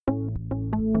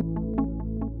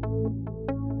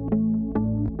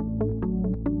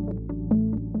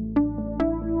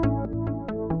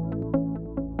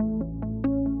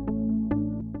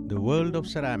of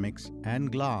ceramics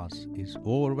and glass is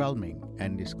overwhelming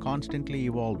and is constantly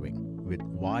evolving with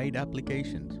wide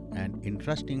applications and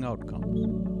interesting outcomes.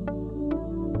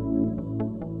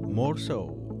 More so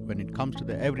when it comes to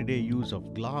the everyday use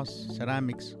of glass,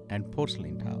 ceramics, and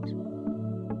porcelain tiles.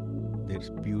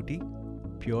 There's beauty,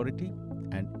 purity,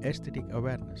 and aesthetic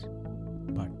awareness,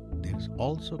 but there's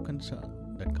also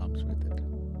concern that comes with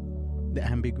it. The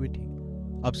ambiguity,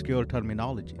 obscure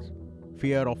terminologies,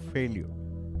 fear of failure,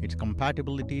 its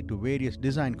compatibility to various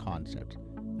design concepts,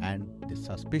 and the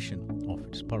suspicion of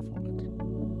its performance.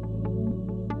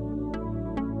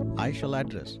 I shall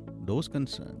address those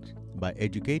concerns by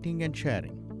educating and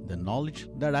sharing the knowledge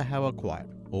that I have acquired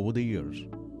over the years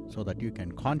so that you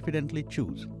can confidently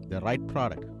choose the right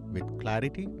product with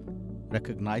clarity,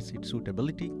 recognize its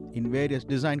suitability in various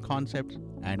design concepts,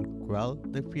 and quell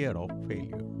the fear of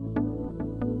failure.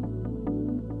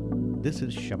 This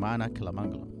is Shamana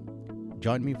Kilamangalam.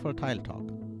 Join me for Tile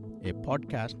Talk, a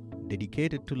podcast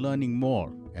dedicated to learning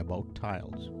more about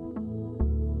tiles.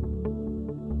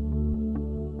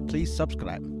 Please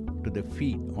subscribe to the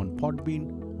feed on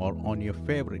Podbean or on your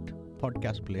favorite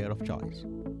podcast player of choice.